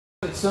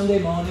It's Sunday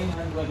morning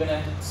and we're going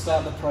to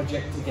start the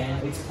project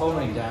again. It's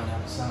pouring down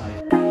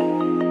outside.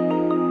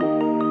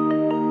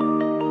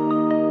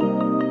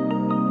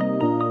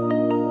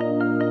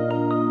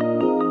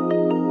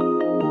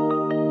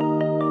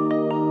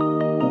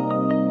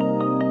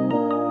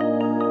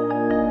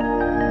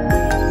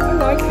 I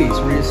like these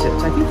rear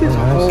sets. I think there's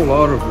a whole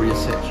lot of rear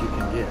sets you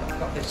can get. I've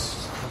got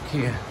this hook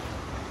here.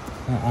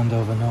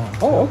 Andover Norton.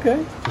 Oh,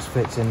 okay. Just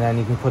fits in there, and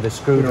you can put a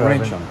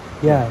screwdriver in. On.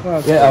 Yeah,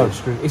 well, yeah. Oh,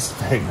 screw. It's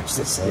very much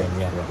the same.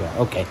 Yeah.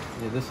 Okay.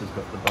 Yeah, this has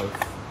got the both.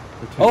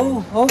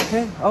 Oh,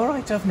 okay. All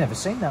right. I've never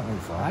seen that one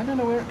before. I don't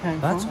know where it came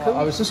from. That's cool.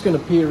 I was just going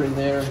to peer in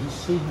there and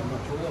see how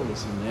much oil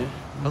is in there.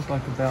 Looks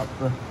like about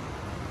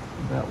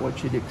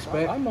what you'd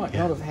expect. I might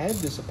not have had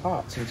this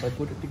apart since I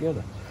put it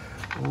together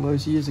all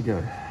those years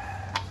ago.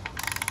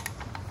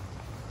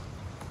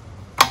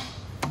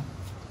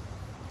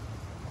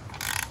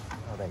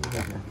 Oh, there you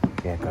go.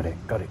 Yeah, got it.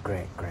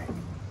 Great.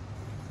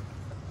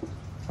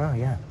 Oh,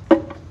 yeah.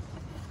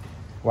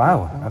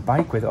 Wow, a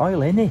bike with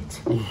oil in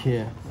it.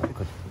 Yeah. That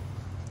could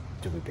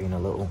do with being a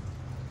little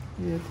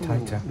it's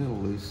tighter. A little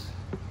loose.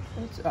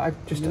 I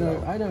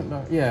don't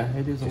know. Yeah,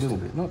 it is a little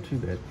bit. Not too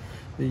bad.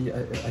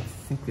 I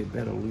think they're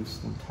better loose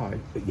than tight.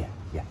 But yeah,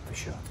 for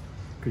sure.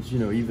 Because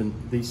even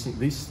these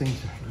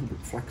things are a little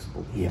bit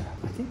flexible. Yeah.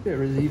 I think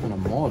there is even a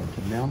mod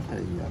to mount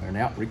an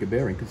outrigger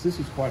bearing, because this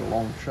is quite a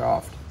long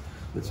shaft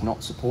that's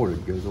not supported.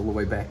 It goes all the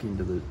way back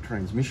into the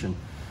transmission,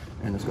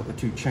 and it's got the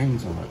two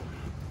chains on it.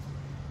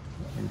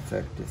 In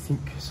fact, I think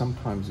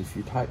sometimes if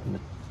you tighten the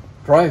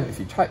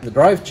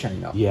drive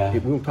chain up,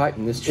 it will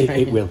tighten this chain.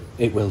 It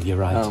will. You're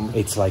right.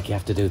 It's like you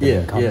have to do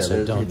them in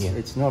concert, don't you?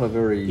 It's not a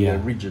very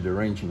rigid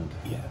arrangement.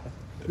 Yeah.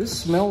 This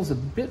smells a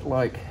bit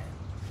like,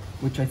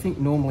 which I think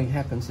normally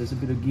happens. There's a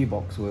bit of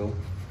gearbox oil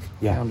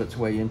found its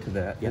way into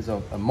that. There's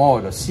a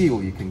mod, a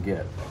seal you can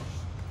get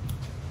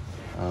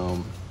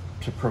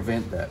to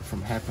prevent that from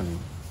happening.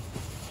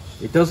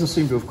 It doesn't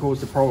seem to have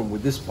caused a problem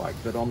with this bike,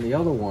 but on my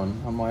other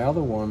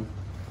one,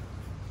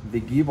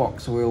 the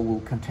gearbox oil will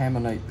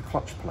contaminate the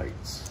clutch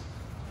plates.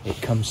 It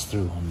comes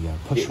through on your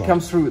push rod. It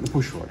comes through with the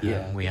push rod.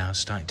 Yeah, we are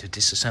starting to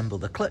disassemble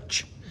the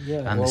clutch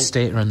and the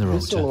stator and the rotor.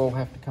 This will all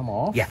have to come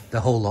off. Yeah, the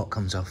whole lot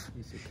comes off.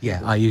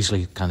 Yeah, I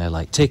usually kind of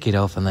like take it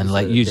off and then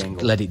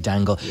let it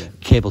dangle,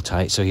 cable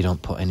tight, so you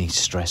don't put any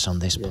stress on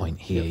this point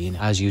here.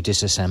 As you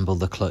disassemble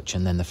the clutch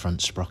and then the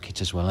front sprocket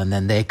as well, and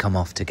then they come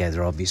off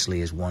together,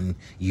 obviously as one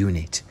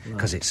unit,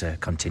 because it's a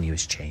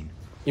continuous chain.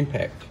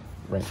 Impact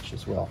wrench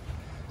as well.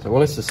 So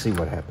let's just see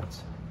what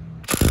happens.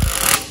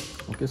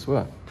 Well, guess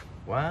what?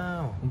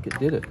 Wow. I think it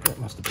did it. That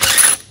must have been.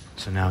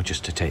 So now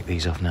just to take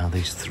these off now,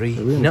 these three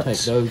so we're going to take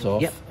those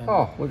off. Yep.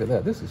 Oh, look at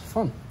that. This is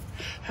fun.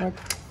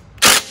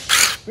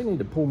 We need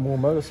to pull more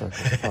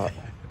motorcycles apart.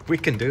 We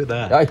can do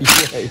that.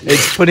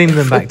 It's putting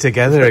them back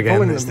together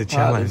again that's the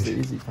challenge. That's the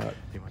easy part.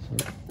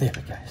 There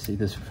we go. See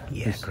this?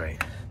 Yeah, great.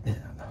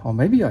 Oh,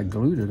 maybe I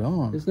glued it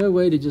on. There's no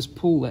way to just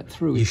pull that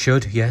through. You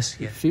should, yes.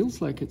 It feels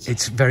like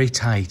it's very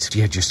tight.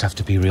 You just have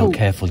to be real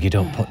careful. You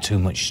don't put too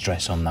much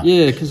stress on that.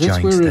 Yeah, because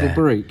that's where it'll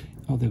break.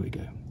 Oh, there we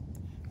go.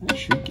 I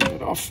should get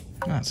it off.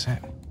 That's it.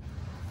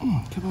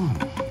 Oh, come on.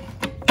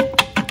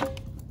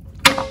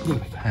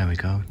 There we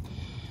go.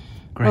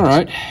 Great. All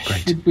right.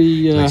 Great. Should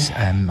we?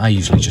 I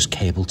usually just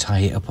cable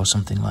tie it up or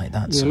something like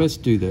that. Yeah, let's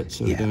do that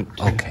so we don't.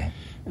 Okay.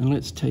 And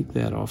let's take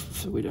that off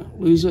so we don't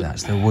lose it.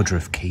 That's the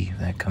Woodruff key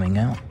there coming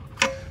out.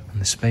 And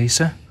the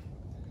spacer.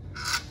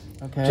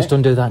 Okay. Just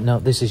undo that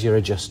note. This is your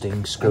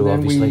adjusting screw,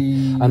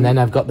 obviously. And then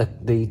I've got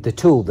the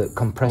tool that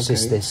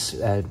compresses this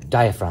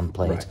diaphragm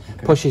plate. Right,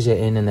 pushes it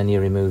in, and then you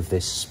remove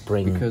this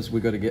spring. Because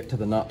we've got to get to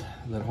the nut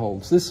that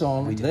holds this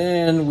on.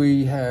 Then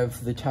we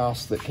have the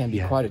task that can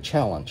be quite a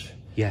challenge.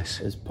 Yes.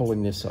 Is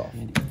pulling this off.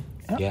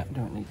 Yeah.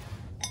 Don't need.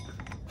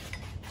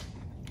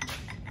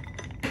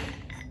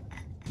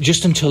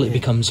 Just until it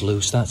becomes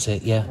loose, that's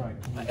it, Right.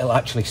 It'll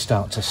actually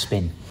start to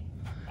spin.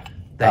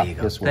 There you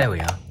go. There we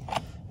are.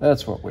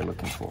 That's what we're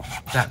looking for.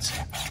 That's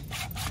it.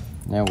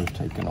 Now we've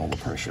taken all the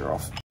pressure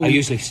off. I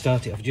usually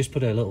start it, I've just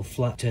put a little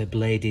flat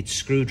bladed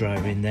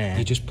screwdriver in there.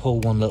 You just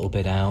pull one little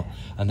bit out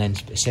and then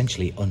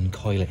essentially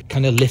uncoil it.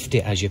 Kind of lift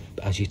it as you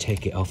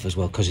take it off as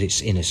well, because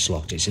it's in a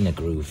slot, it's in a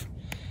groove.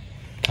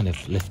 Kind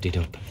of lift it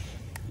up.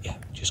 Yeah,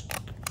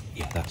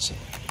 that's it.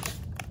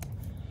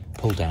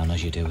 Pull down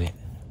as you do it.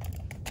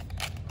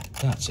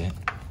 That's it.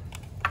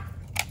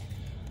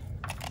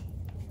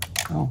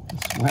 Oh,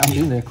 it's wound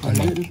in there quite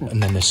a bit, isn't it?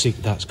 And then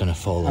that's going to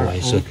fall away.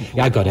 So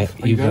I got it.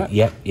 You got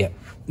it? Yep.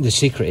 The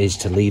secret is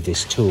to leave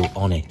this tool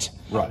on it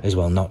as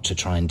well, not to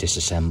try and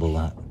disassemble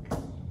that.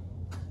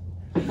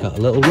 Got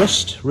a little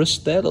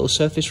rust there, little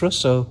surface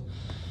rust, so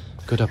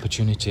good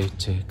opportunity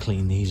to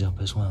clean these up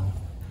as well.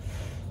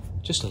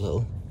 Just a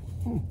little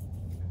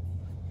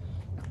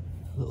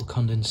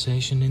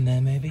condensation in there,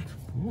 maybe.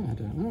 Oh, I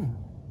don't know.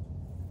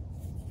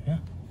 Yeah.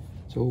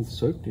 It's all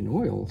soaked in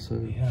oil, so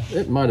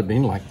it might have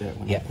been like that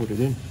when I put it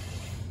in.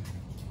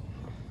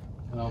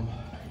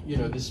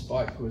 This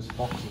bike was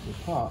boxed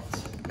with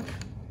parts.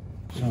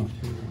 So,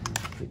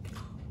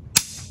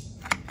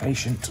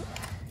 patient.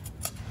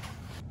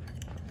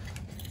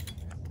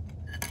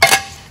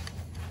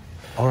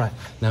 All right,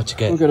 now to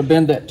get... We've got to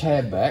bend that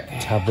tab back.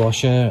 Tab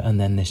washer and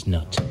then this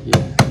nut.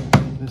 Yeah.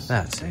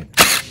 That's it.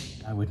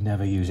 I would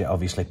never use it,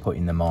 obviously,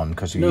 putting them on,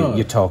 because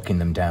you're torquing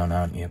them down,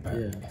 aren't you? But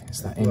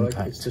it's that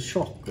impact. It's the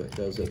shock that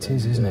does it. It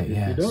is, isn't it?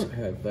 Yes. If you don't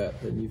have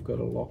that, then you've got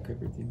to lock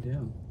everything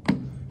down.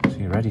 So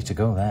you're ready to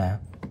go there.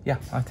 Yeah,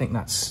 I think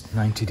that's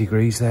 90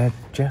 degrees there,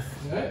 Geoff.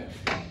 Okay.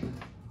 We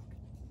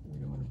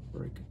don't want to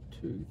break it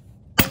too.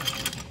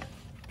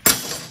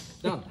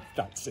 Done.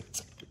 That's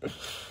it.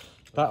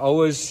 That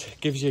always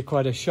gives you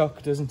quite a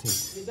shock, doesn't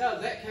it? It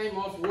does. That came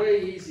off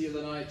way easier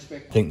than I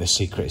expected. I think the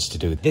secret is to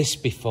do this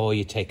before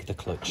you take the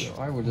clutch. So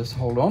I will just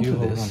hold on to this.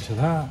 Hold on to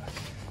that.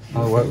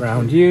 I'll work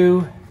round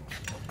you.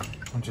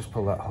 I'll just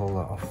pull that whole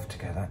lot off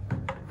together.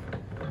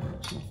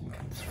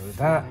 Through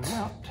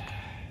that.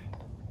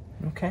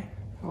 Okay.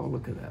 Oh,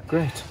 look at that.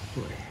 Great.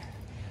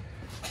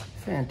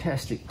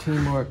 Fantastic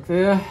teamwork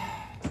there.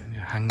 You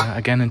hang that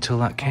again until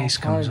that case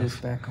comes I'll tie off.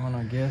 this back on,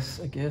 I guess,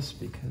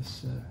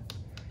 because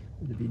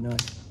it'd be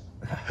nice.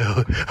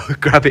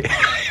 Grab it.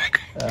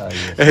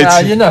 Yes. Now,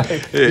 you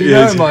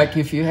know, Mike,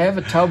 if you have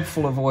a tub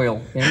full of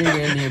oil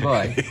anywhere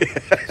nearby,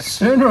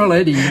 sooner or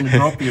later you're going to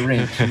drop your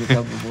wrench in the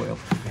tub of oil.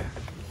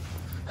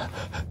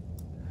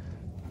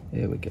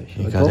 There we go.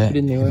 Shall I drop it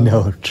in the oil?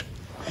 No.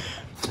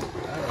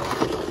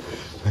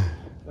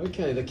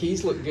 Okay, the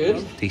keys look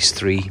good. These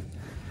 3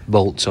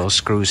 bolts or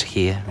screws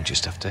here. We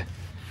just have to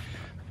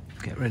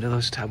get rid of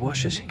those tab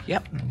washers.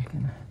 Yep.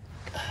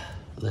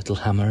 A little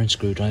hammer and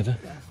screwdriver.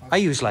 I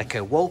use like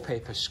a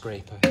wallpaper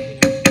scraper.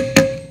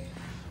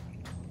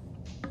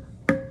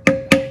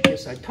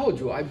 Yes, I told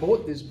you, I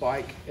bought this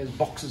bike as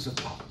boxes of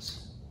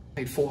parts.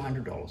 Paid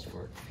 $400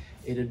 for it.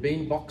 It had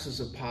been boxes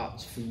of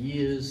parts for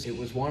years. It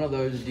was one of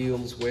those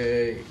deals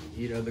where,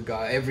 you know, the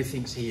guy,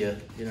 everything's here,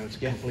 you know, it's a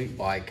complete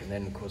bike. And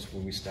then, of course,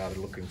 when we started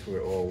looking through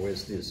it, oh,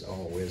 where's this?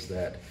 Oh, where's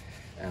that?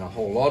 And a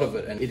whole lot of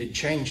it. And it had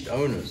changed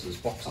owners as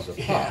boxes of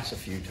parts a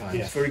few times.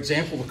 Yeah. For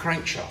example, the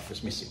crankshaft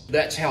was missing.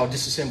 That's how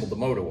disassembled the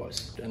motor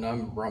was. And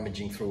I'm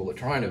rummaging through all it,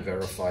 trying to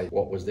verify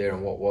what was there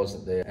and what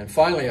wasn't there. And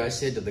finally, I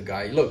said to the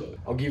guy, look,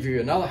 I'll give you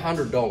another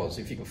 $100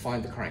 if you can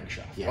find the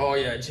crankshaft. Yeah. Oh,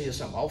 yeah, it's here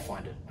something. I'll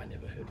find it. I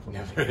never heard from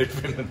him. Never heard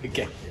from him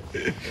again.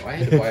 Yeah. So I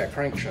had to buy a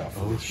crankshaft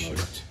for this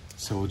motor.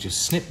 So we'll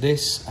just snip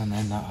this, and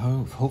then that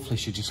hopefully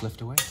should just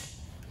lift away.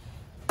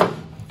 Okay,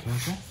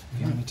 Geoff,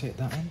 you want me to take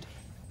that end?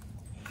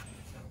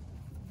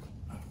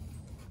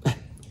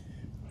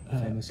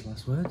 Famous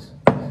last words.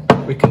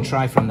 We can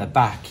try from the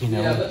back, you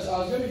know. Yeah, I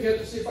was going to get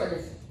to see if I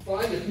can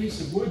find a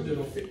piece of wood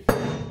that'll fit.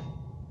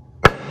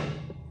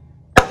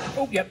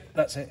 Oh, yep,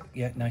 that's it.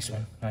 Yeah, nice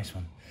one, nice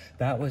one.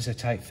 That was a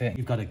tight fit.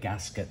 You've got a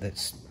gasket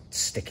that's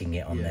sticking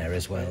it on there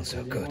as well,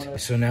 so good.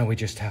 So now we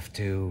just have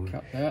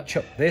to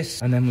chop this,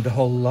 and then the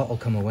whole lot will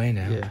come away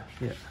now.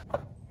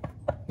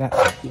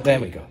 There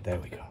we go, there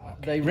we go.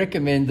 Okay. They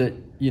recommend that,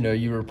 you know,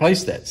 you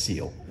replace that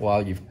seal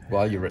while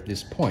you're at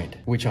this point,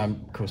 which I'm,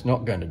 of course,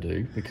 not going to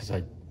do because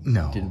I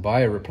didn't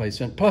buy a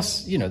replacement.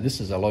 Plus, you know, this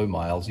is a low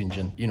miles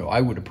engine. You know, I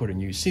would have put a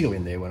new seal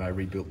in there when I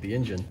rebuilt the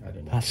engine. I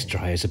don't know. That's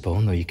dry as a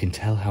bone, though. You can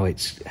tell how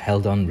it's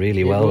held on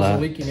really well. It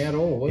wasn't leaking at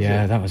all, was it?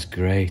 Yeah, that was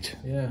great.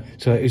 Yeah.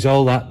 So it was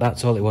all that.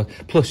 That's all it was.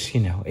 Plus,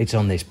 you know, it's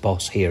on this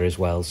boss here as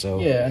well. So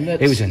yeah, and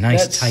it was a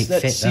nice tight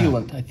fit. That's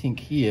sealant, I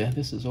think. Here,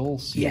 this is all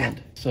sealant. Yeah.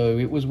 So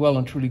it was well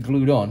and truly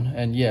glued on,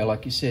 and yeah,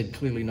 like you said,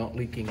 clearly not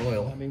leaking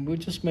oil. I mean, we'll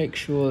just make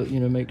sure, you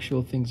know, make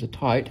sure things are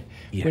tight.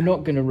 Yeah. We're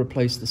not going to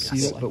replace the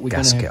seal, but we're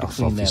going to have to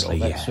clean that off,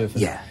 that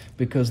surface. Yeah.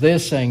 Because they're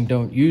saying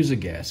don't use a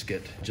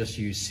gasket, just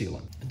use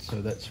sealant. And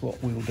so that's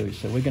what we'll do.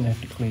 So we're going to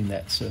have to clean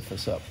that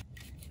surface up.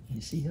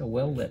 You see how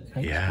well that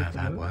paint's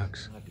that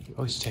works.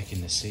 Oh, it's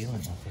taking the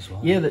sealant off as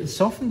well. Yeah, that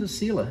softened the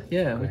sealer.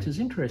 Yeah, which is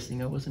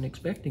interesting. I wasn't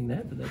expecting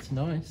that, but that's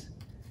nice.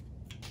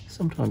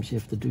 Sometimes you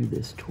have to do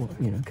this, a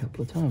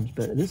couple of times,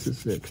 but this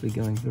is actually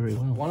going very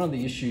well. One of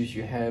the issues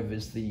you have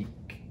is the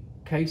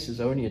case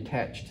is only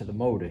attached to the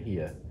motor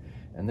here,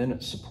 and then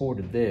it's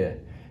supported there,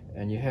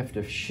 and you have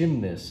to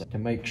shim this to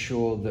make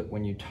sure that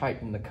when you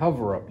tighten the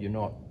cover up, you're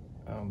not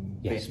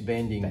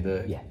bending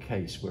the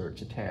case where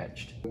it's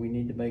attached. We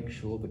need to make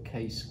sure the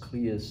case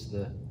clears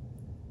the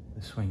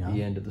swing arm.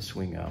 The end of the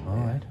swing arm. All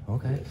right,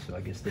 okay. Yeah, so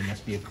I guess there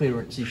must be a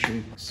clearance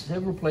issue.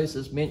 Several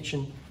places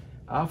mention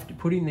after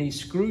putting these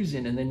screws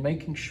in and then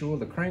making sure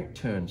the crank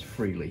turns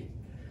freely.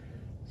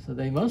 So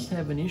they must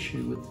have an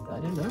issue with, I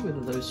don't know whether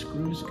those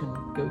screws can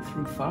go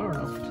through far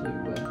enough to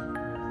hit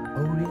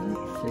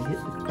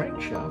the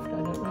crankshaft.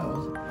 I don't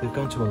know. They've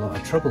gone to a lot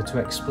of trouble to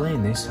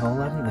explain this whole,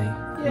 haven't they?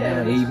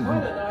 Yeah, it's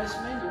quite a nice